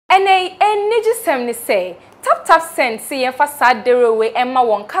Ene ejisem ni say tap send see yen fa sadere we emma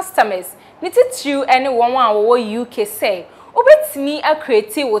won customers nititu ene won a wo UK say obetimi a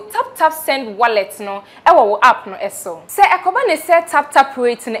create wo tap send wallet no e wo app no eso say ekoba ne say tap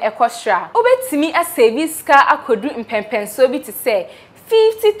rate no ekostra obetimi a service ka akodu mpempenso bi to say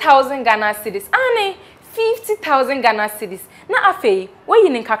 50,000 Ghana cedis ane 50,000 Ghana cedis na afei wo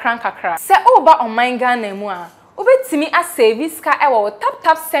yin kakra say oba on my Ghana mu a obetimi a service ka ewo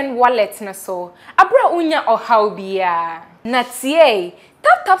tap send wallet na so abra unya ohaw bia na tie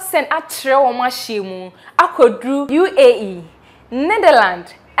tap send atre wo mahyimu akodru UAE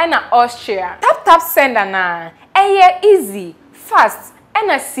Netherlands and Austria tap send na easy fast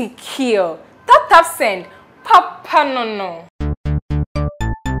and secure tap send papa no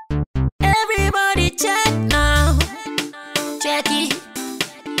everybody check now check it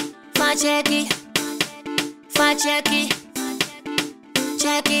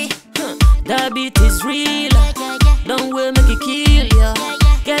check it. That beat is real. Don't wait, make it kill ya.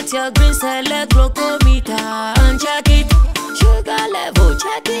 Get your green select glucometer and check it. Sugar level,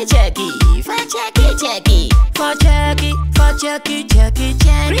 check it. Check it.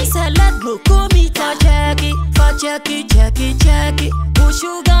 Green select glucometer. Check it. Push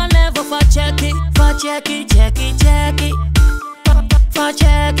sugar level for check it. Check it.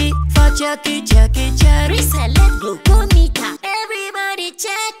 Reselect glucometer. Everybody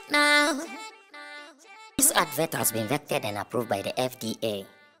check now. This advert has been vetted and approved by the FDA.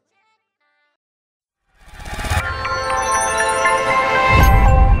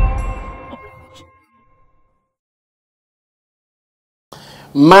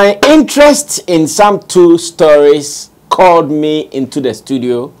 My interest in some two stories called me into the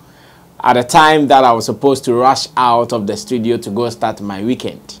studio at the time that I was supposed to rush out of the studio to go start my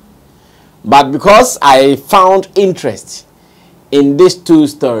weekend. But because I found interest in these two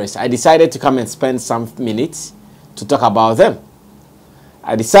stories, I decided to come and spend some minutes to talk about them.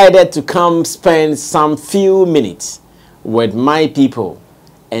 I decided to come spend some few minutes with my people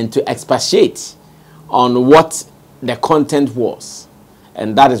and to expatiate on what the content was.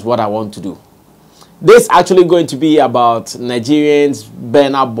 And that is what I want to do. This is actually going to be about Nigerians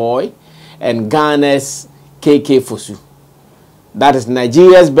Burna Boy and Ghana's KK Fosu. That is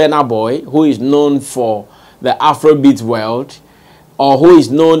Nigeria's Burna Boy, who is known for the Afrobeat world, or who is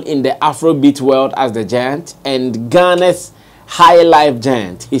known in the Afrobeat world as the Giant, and Ghana's High Life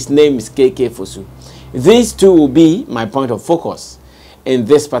Giant. His name is KK Fosu. These two will be my point of focus in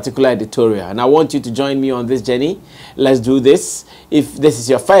this particular editorial, and I want you to join me on this journey. Let's do this. If this is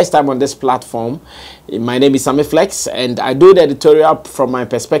your first time on this platform, my name is Sammy Flex, and I do the editorial from my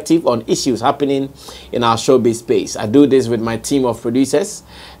perspective on issues happening in our showbiz space. I do this with my team of producers,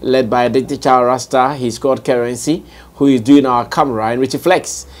 led by Digital Rasta. He's called Currency, who is doing our camera, and Richie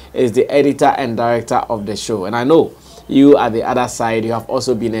Flex is the editor and director of the show. And I know you at the other side, you have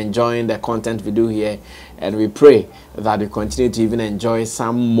also been enjoying the content we do here, and we pray that you continue to even enjoy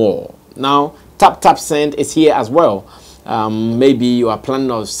some more. Now, tap send is here as well. Maybe you are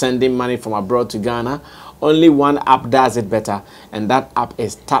planning on sending money from abroad to Ghana. Only one app does it better, and that app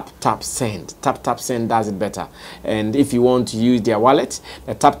is tap send. Tap send does it better. And if you want to use their wallet,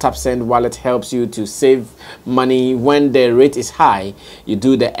 the tap send wallet helps you to save money when the rate is high. You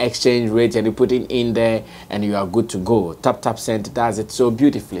do the exchange rate and you put it in there, and you are good to go. Tap send does it so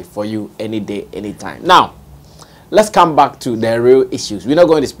beautifully for you any day, anytime. Now, let's come back to the real issues. We're not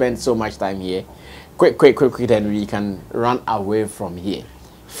going to spend so much time here. Quick, then we can run away from here.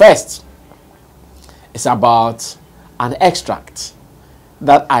 First, it's about an extract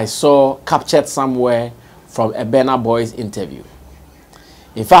that I saw captured somewhere from a Burna Boy's interview.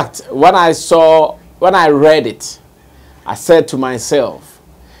 In fact, when I read it, I said to myself,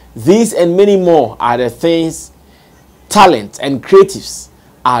 these and many more are the things talent and creatives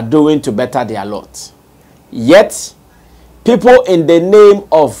are doing to better their lot. Yet, people in the name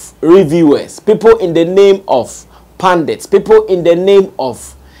of reviewers, people in the name of pundits, people in the name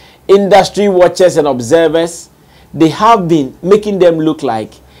of industry watchers and observers, they have been making them look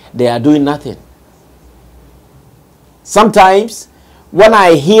like they are doing nothing. Sometimes, when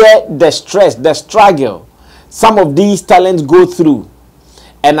I hear the stress, the struggle some of these talents go through,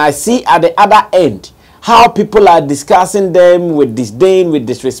 and I see at the other end how people are discussing them with disdain, with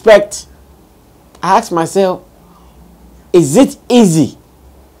disrespect, I ask myself, is it easy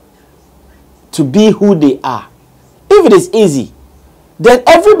to be who they are? If it is easy, then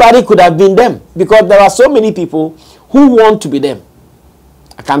everybody could have been them, because there are so many people who want to be them.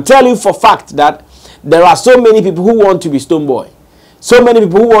 I can tell you for fact that there are so many people who want to be Stonebwoy. So many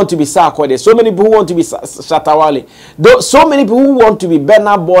people who want to be Sarkodie, so many people who want to be Shatta Wale, so many people who want to be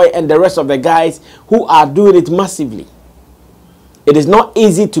Burna Boy and the rest of the guys who are doing it massively. It is not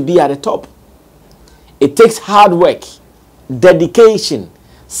easy to be at the top. It takes hard work, dedication,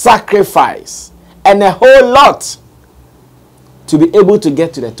 sacrifice, and a whole lot to be able to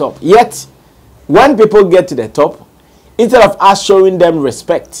get to the top. Yet, when people get to the top, instead of us showing them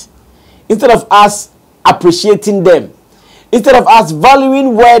respect, instead of us appreciating them, instead of us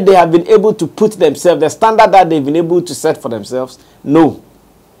valuing where they have been able to put themselves, the standard that they've been able to set for themselves, no.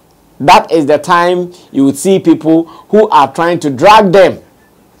 That is the time you would see people who are trying to drag them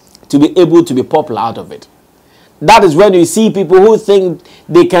to be able to be popular out of it. That is when you see people who think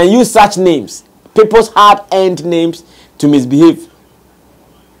they can use such names, people's hard-earned names, to misbehave.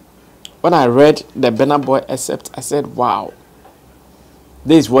 When I read the Burna Boy excerpt, I said, wow,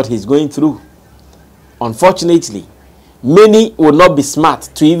 this is what he's going through. Unfortunately, many will not be smart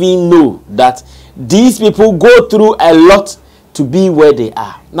to even know that these people go through a lot to be where they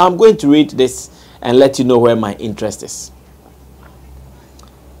are. Now I'm going to read this and let you know where my interest is.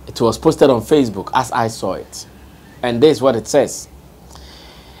 It was posted on Facebook as I saw it. And this is what it says.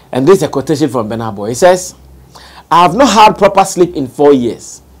 And this is a quotation from Burna Boy. It says, I have not had proper sleep in 4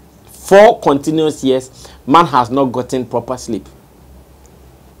 years. 4 continuous years, man has not gotten proper sleep.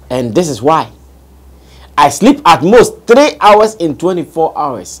 And this is why. I sleep at most 3 hours in 24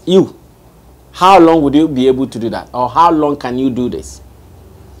 hours. You, how long would you be able to do that? Or how long can you do this?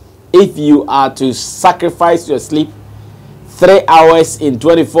 If you are to sacrifice your sleep 3 hours in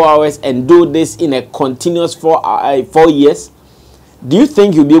 24 hours and do this in a continuous 4 years, do you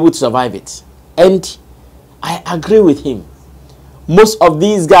think you'll be able to survive it? And I agree with him. Most of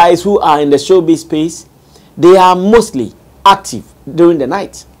these guys who are in the showbiz space, they are mostly active during the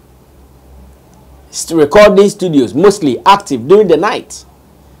night. Recording studios, mostly active during the night.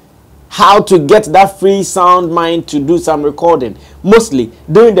 How to get that free sound mind to do some recording, mostly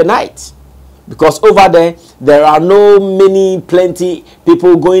during the night. Because over there are plenty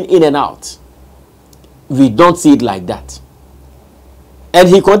people going in and out. We don't see it like that. And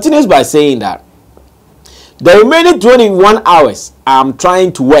he continues by saying that the remaining 21 hours I'm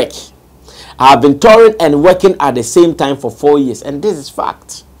trying to work. I have been touring and working at the same time for 4 years. And this is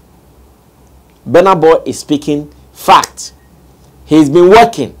fact. Burna Boy is speaking fact. He's been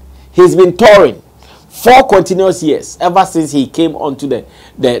working. He's been touring 4 continuous years ever since he came onto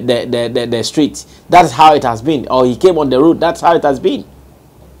the street. That's how it has been. Or he came on the road. That's how it has been.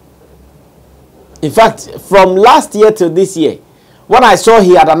 In fact, from last year to this year, when I saw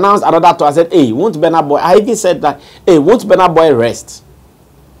he had announced another tour, I said, hey, won't Burna Boy, I even said that, hey, won't Burna Boy rest?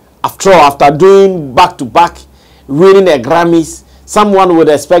 After all, after doing back-to-back, winning the Grammys, someone would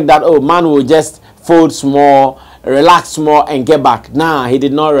expect that, oh, man will just fold small, relax small, and get back. Nah, he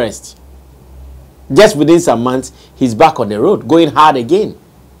did not rest. Just within some months, he's back on the road, going hard again.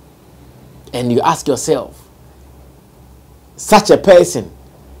 And you ask yourself, such a person,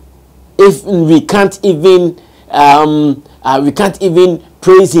 if we can't even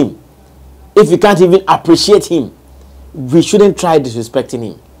praise him, if we can't even appreciate him, we shouldn't try disrespecting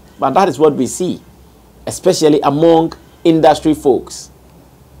him. But that is what we see, especially among industry folks.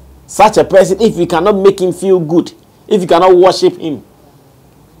 Such a person, if we cannot make him feel good, if you cannot worship him,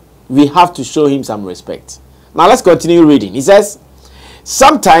 we have to show him some respect. Now let's continue reading. He says,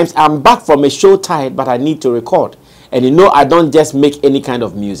 sometimes I'm back from a show tired, but I need to record. And you know I don't just make any kind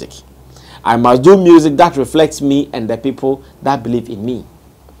of music. I must do music that reflects me and the people that believe in me.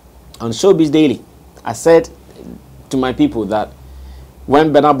 On Showbiz Daily, I said to my people that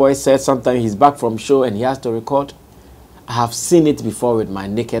when Burna Boy said sometimes he's back from show and he has to record, I have seen it before with my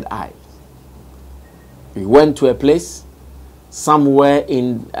naked eye. We went to a place somewhere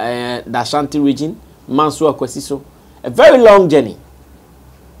in the Ashanti region, Mansour Kwesiso, a very long journey.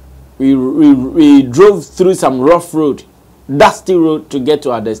 We drove through some rough road, dusty road to get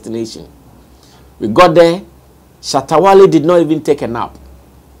to our destination. We got there, Shatta Wale did not even take a nap,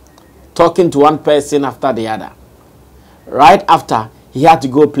 talking to one person after the other. Right after, he had to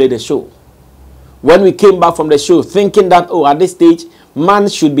go play the show. When we came back from the show, thinking that, oh, at this stage, man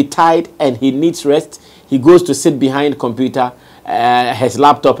should be tired and he needs rest, he goes to sit behind computer, his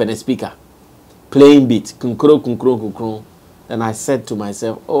laptop and a speaker, playing beat. Then I said to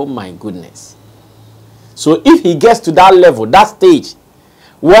myself, oh my goodness. So if he gets to that level, that stage,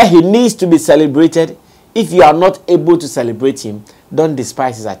 where he needs to be celebrated, if you are not able to celebrate him, don't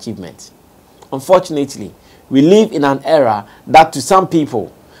despise his achievement. Unfortunately, we live in an era that to some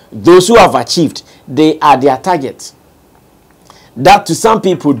people, those who have achieved, they are their target. That to some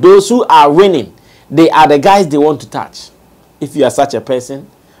people, those who are winning, they are the guys they want to touch. If you are such a person,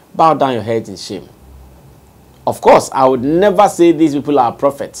 bow down your head in shame. Of course, I would never say these people are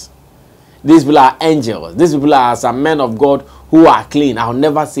prophets. These people are angels. These people are some men of God who are clean. I will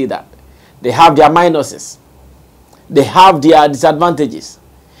never say that. They have their minuses. They have their disadvantages.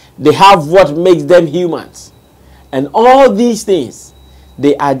 They have what makes them humans. And all these things,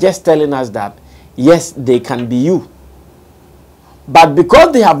 they are just telling us that, yes, they can be you. But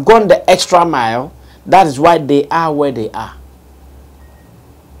because they have gone the extra mile, that is why they are where they are.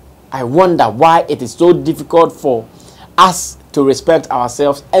 I wonder why it is so difficult for us to respect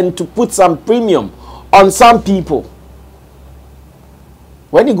ourselves and to put some premium on some people.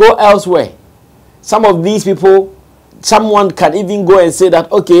 When you go elsewhere, some of these people, someone can even go and say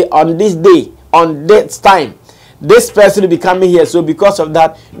that, okay, on this day, on this time, this person will be coming here. So because of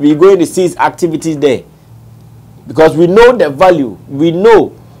that, we're going to cease activities there. Because we know the value. We know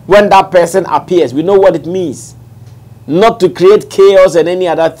when that person appears. We know what it means. Not to create chaos and any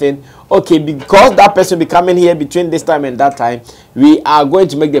other thing. Okay, because that person will be coming here between this time and that time, we are going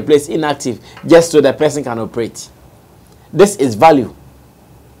to make the place inactive just so the person can operate. This is value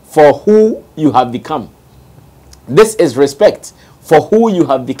for who you have become. This is respect for who you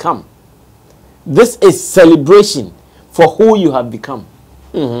have become. This is celebration for who you have become.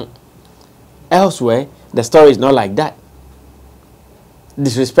 Elsewhere, the story is not like that.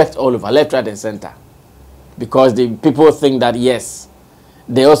 Disrespect all over, left, right, and center. Because the people think that, yes,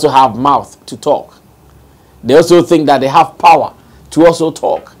 they also have mouth to talk. They also think that they have power to also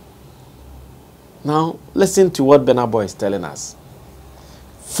talk. Now, listen to what Burna Boy is telling us.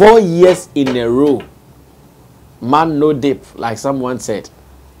 4 years in a row, man no dip, like someone said.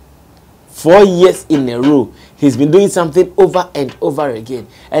 4 years in a row, he's been doing something over and over again,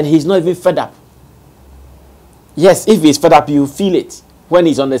 and he's not even fed up. Yes, if he's fed up, you feel it. When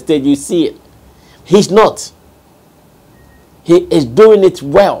he's on the stage, you see it. He's not. He is doing it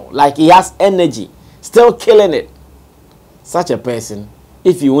well, like he has energy, still killing it. Such a person,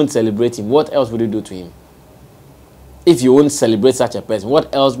 if you won't celebrate him, what else would you do to him? If you won't celebrate such a person,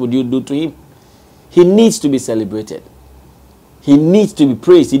 what else would you do to him? He needs to be celebrated. He needs to be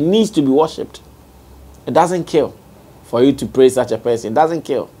praised. He needs to be worshipped. It doesn't kill for you to praise such a person. It doesn't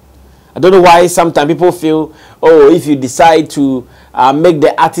kill. I don't know why sometimes people feel, oh, if you decide to make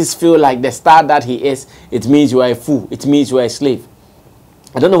the artist feel like the star that he is, it means you are a fool. It means you are a slave.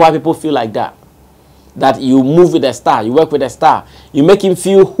 I don't know why people feel like that. That you move with a star, you work with a star, you make him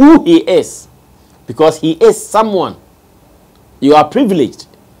feel who he is. Because he is someone. You are privileged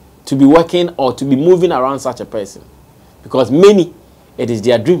to be working or to be moving around such a person. Because many, it is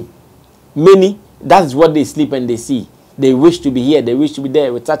their dream. Many, that is what they sleep and they see. They wish to be here. They wish to be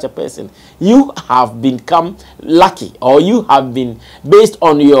there with such a person. You have become lucky, or you have been, based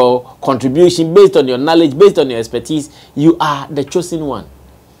on your contribution, based on your knowledge, based on your expertise, you are the chosen one.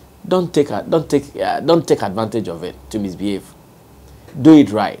 Don't take advantage of it to misbehave. Do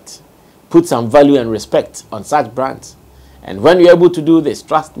it right. Put some value and respect on such brands. And when you're able to do this,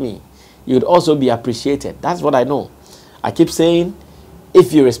 trust me, you'd also be appreciated. That's what I know. I keep saying,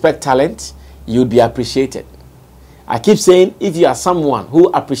 if you respect talent, you'd be appreciated. I keep saying, if you are someone who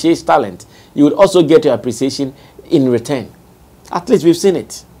appreciates talent, you would also get your appreciation in return. At least we've seen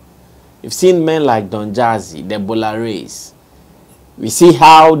it. We've seen men like Don Jazzy, the Bolares. We see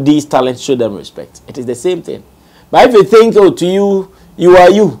how these talents show them respect. It is the same thing. But if you think, oh, to you, you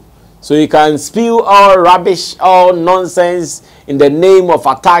are you. So you can spew all rubbish, all nonsense in the name of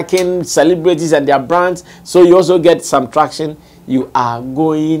attacking celebrities and their brands, so you also get some traction, you are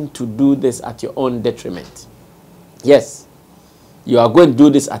going to do this at your own detriment. Yes, you are going to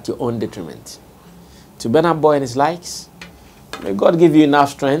do this at your own detriment. To Burna Boy and his likes, may God give you enough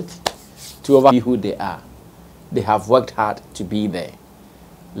strength to overcome who they are. They have worked hard to be there.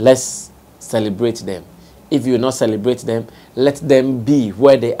 Let's celebrate them. If you not celebrate them, let them be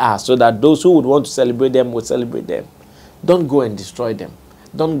where they are, so that those who would want to celebrate them will celebrate them. Don't go and destroy them.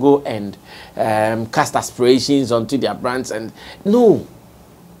 Don't go and cast aspirations onto their brands. And no,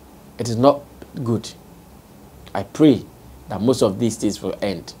 it is not good. I pray that most of these things will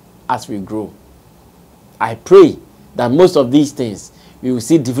end as we grow. I pray that most of these things, we will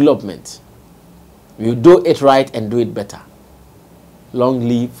see development. We will do it right and do it better. Long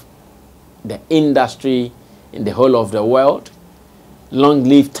live the industry in the whole of the world. Long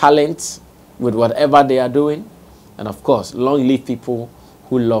live talents with whatever they are doing. And of course, long live people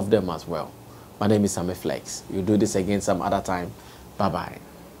who love them as well. My name is Sammy Flex. We'll do this again some other time. Bye-bye.